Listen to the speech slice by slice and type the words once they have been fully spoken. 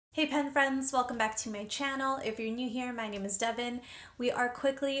Hey pen friends, welcome back to my channel. If you're new here, my name is Devin. We are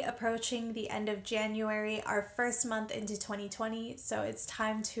quickly approaching the end of January, our first month into 2020, so it's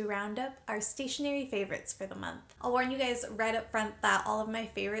time to round up our stationery favorites for the month. I'll warn you guys right up front that all of my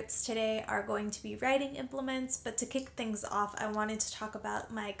favorites today are going to be writing implements, but to kick things off, I wanted to talk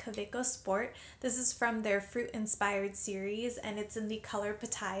about my Kaweco Sport. This is from their fruit-inspired series, and it's in the color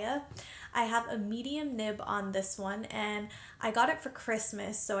Pitaya. I have a medium nib on this one, and I got it for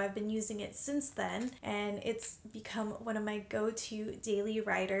Christmas, so I've been using it since then, and it's become one of my go-to daily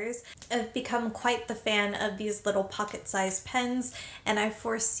writers. I've become quite the fan of these little pocket-sized pens, and I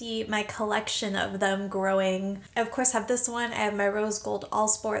foresee my collection of them growing. I of course have this one. I have my rose gold all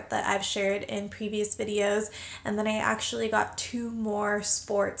sport that I've shared in previous videos, and then I actually got two more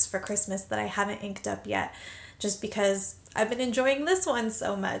sports for Christmas that I haven't inked up yet, just because I've been enjoying this one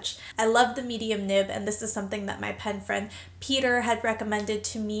so much. I love the medium nib, and this is something that my pen friend Peter had recommended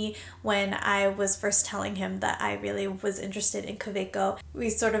to me when I was first telling him that I really was interested in Kaweco. We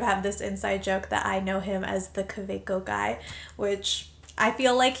sort of have this inside joke that I know him as the Kaweco guy, which I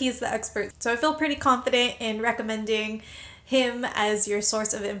feel like he's the expert. So I feel pretty confident in recommending him as your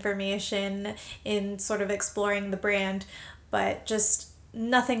source of information in sort of exploring the brand, but just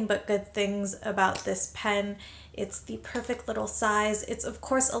nothing but good things about this pen. It's the perfect little size. It's of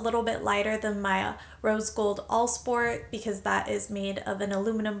course a little bit lighter than my rose gold all sport because that is made of an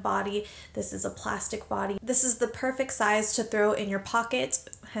aluminum body. This is a plastic body. This is the perfect size to throw in your pocket,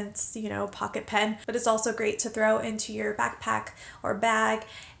 hence, you know, pocket pen, but it's also great to throw into your backpack or bag.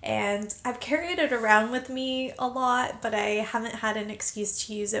 And I've carried it around with me a lot, but I haven't had an excuse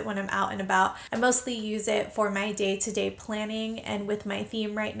to use it when I'm out and about. I mostly use it for my day-to-day planning, and with my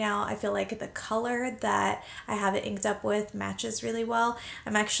theme right now, I feel like the color that I have it inked up with matches really well.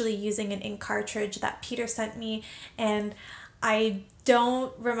 I'm actually using an ink cartridge that Peter sent me, and I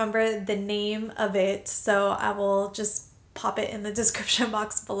don't remember the name of it, so I will just pop it in the description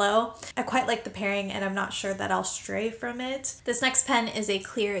box below. I quite like the pairing, and I'm not sure that I'll stray from it. This next pen is a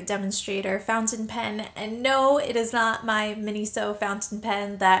clear demonstrator fountain pen, and no, it is not my Miniso fountain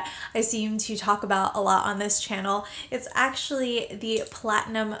pen that I seem to talk about a lot on this channel. It's actually the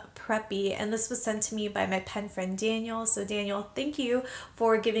Platinum Preppy, and this was sent to me by my pen friend Daniel. So Daniel, thank you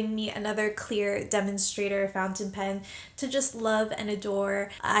for giving me another clear demonstrator fountain pen to just love and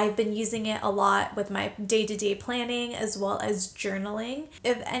adore. I've been using it a lot with my day-to-day planning as well as journaling.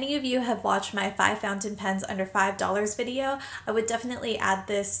 If any of you have watched my 5 fountain pens under $5 video, I would definitely add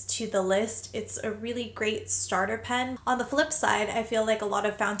this to the list. It's a really great starter pen. On the flip side, I feel like a lot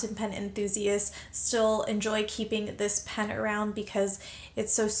of fountain pen enthusiasts still enjoy keeping this pen around because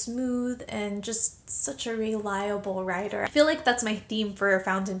it's so smooth and just such a reliable writer. I feel like that's my theme for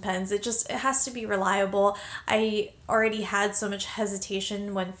fountain pens. It has to be reliable. I already had so much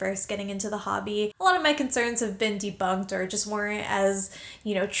hesitation when first getting into the hobby. A lot of my concerns have been debunked or just weren't as,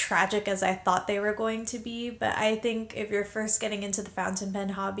 you know, tragic as I thought they were going to be. But I think if you're first getting into the fountain pen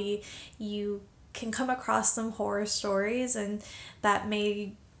hobby, you can come across some horror stories, and that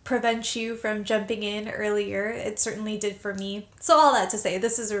may prevent you from jumping in earlier. It certainly did for me. So all that to say,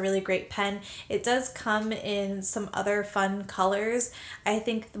 this is a really great pen. It does come in some other fun colors. I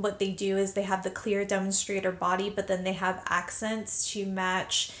think what they do is they have the clear demonstrator body, but then they have accents to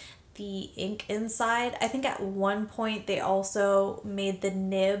match the ink inside. I think at one point they also made the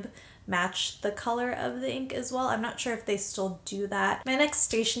nib match the color of the ink as well. I'm not sure if they still do that. My next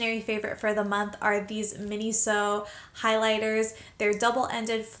stationery favorite for the month are these Miniso highlighters. They're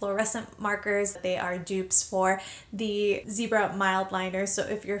double-ended fluorescent markers. They are dupes for the Zebra mild liners, so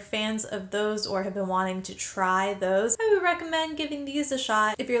if you're fans of those or have been wanting to try those, I would recommend giving these a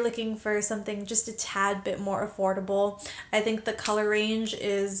shot. If you're looking for something just a tad bit more affordable, I think the color range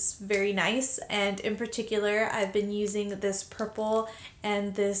is very nice, and in particular I've been using this purple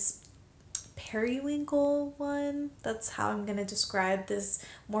and this periwinkle one. That's how I'm gonna describe this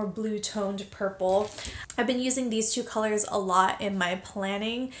more blue toned purple. I've been using these two colors a lot in my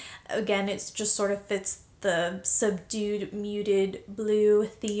planning. Again, it just sort of fits the subdued muted blue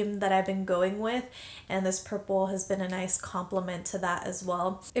theme that I've been going with, and this purple has been a nice complement to that as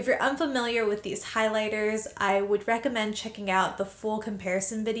well. If you're unfamiliar with these highlighters, I would recommend checking out the full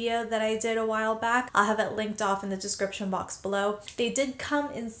comparison video that I did a while back. I'll have it linked off in the description box below. They did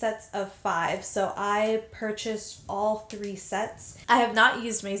come in sets of 5, so I purchased all 3 sets. I have not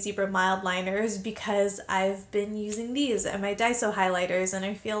used my Zebra mild liners because I've been using these and my Daiso highlighters, and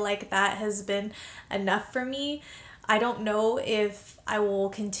I feel like that has been enough for me. I don't know if I will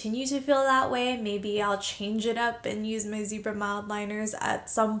continue to feel that way. Maybe I'll change it up and use my zebra mild liners at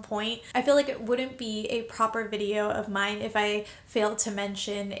some point. I feel like it wouldn't be a proper video of mine if I failed to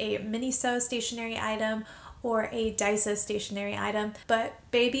mention a Miniso stationery item or a Daiso stationery item, but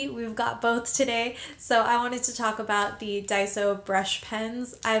baby, we've got both today. So I wanted to talk about the Daiso brush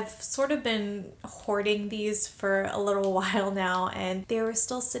pens. I've sort of been hoarding these for a little while now, and they were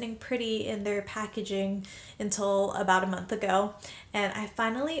still sitting pretty in their packaging until about a month ago. And I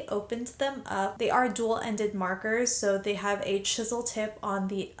finally opened them up. They are dual-ended markers, so they have a chisel tip on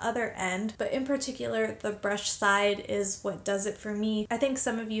the other end, but in particular, the brush side is what does it for me. I think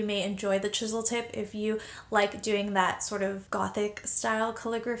some of you may enjoy the chisel tip if you like doing that sort of gothic style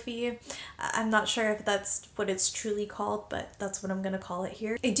calligraphy. I'm not sure if that's what it's truly called, but that's what I'm gonna call it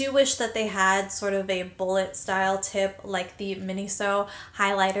here. I do wish that they had sort of a bullet style tip like the Miniso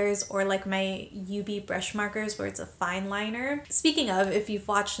highlighters or like my UB brush markers where it's a fine liner. Speaking of, if you've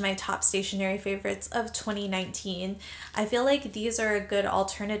watched my top stationery favorites of 2019, I feel like these are a good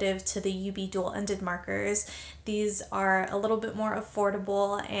alternative to the UB dual-ended markers. These are a little bit more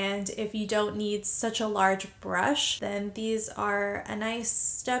affordable, and if you don't need such a large brush, then these are a nice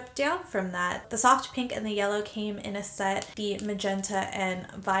step down from that. The soft pink and the yellow came in a set, the magenta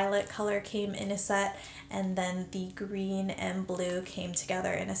and violet color came in a set, and then the green and blue came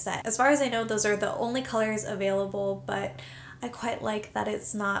together in a set. As far as I know, those are the only colors available, but I quite like that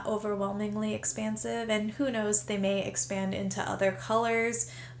it's not overwhelmingly expansive, and who knows, they may expand into other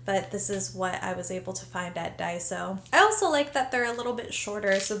colors, but this is what I was able to find at Daiso. I also like that they're a little bit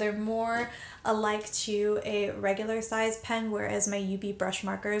shorter, so they're more alike to a regular size pen, whereas my UB brush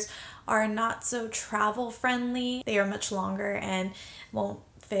markers are not so travel friendly. They are much longer and won't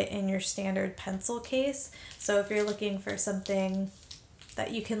fit in your standard pencil case. So if you're looking for something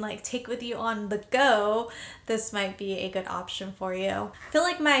that you can like take with you on the go, this might be a good option for you. I feel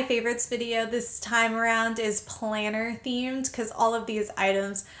like my favorites video this time around is planner themed because all of these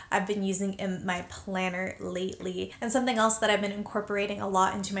items I've been using in my planner lately. And something else that I've been incorporating a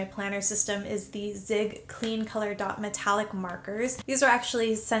lot into my planner system is the Zig Clean Color Dot Metallic markers. These were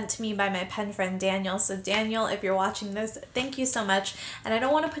actually sent to me by my pen friend Daniel. So Daniel, if you're watching this, thank you so much. And I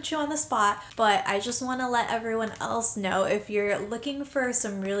don't want to put you on the spot, but I just want to let everyone else know if you're looking for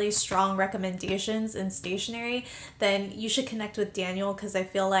some really strong recommendations in stationery, then you should connect with Daniel because I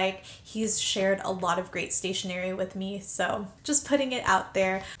feel like he's shared a lot of great stationery with me. So just putting it out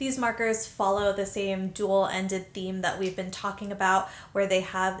there. These markers follow the same dual-ended theme that we've been talking about, where they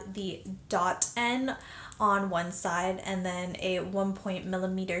have the dot N on one side and then a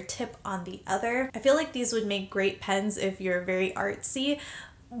 1.0mm tip on the other. I feel like these would make great pens if you're very artsy,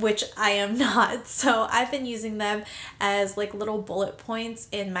 which I am not. So I've been using them as like little bullet points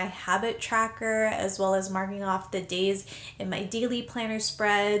in my habit tracker, as well as marking off the days in my daily planner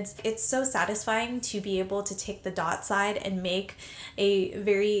spreads. It's so satisfying to be able to take the dot side and make a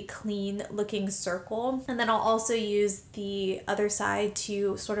very clean looking circle. And then I'll also use the other side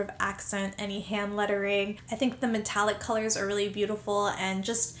to sort of accent any hand lettering. I think the metallic colors are really beautiful, and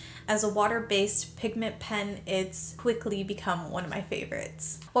just as a water-based pigment pen, it's quickly become one of my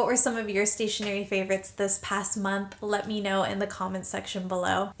favorites. What were some of your stationery favorites this past month? Let me know in the comments section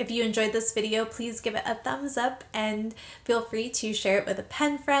below. If you enjoyed this video, please give it a thumbs up and feel free to share it with a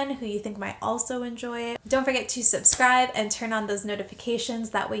pen friend who you think might also enjoy it. Don't forget to subscribe and turn on those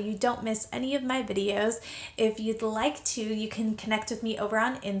notifications, that way you don't miss any of my videos. If you'd like to, you can connect with me over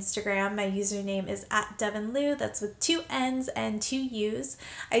on Instagram. My username is @DevinLu, that's with 2 N's and 2 U's.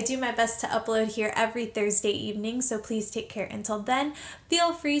 I do my best to upload here every Thursday evening, so please take care until then.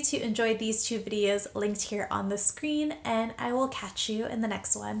 Feel free to enjoy these 2 videos linked here on the screen, and I will catch you in the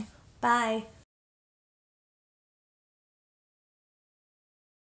next one. Bye!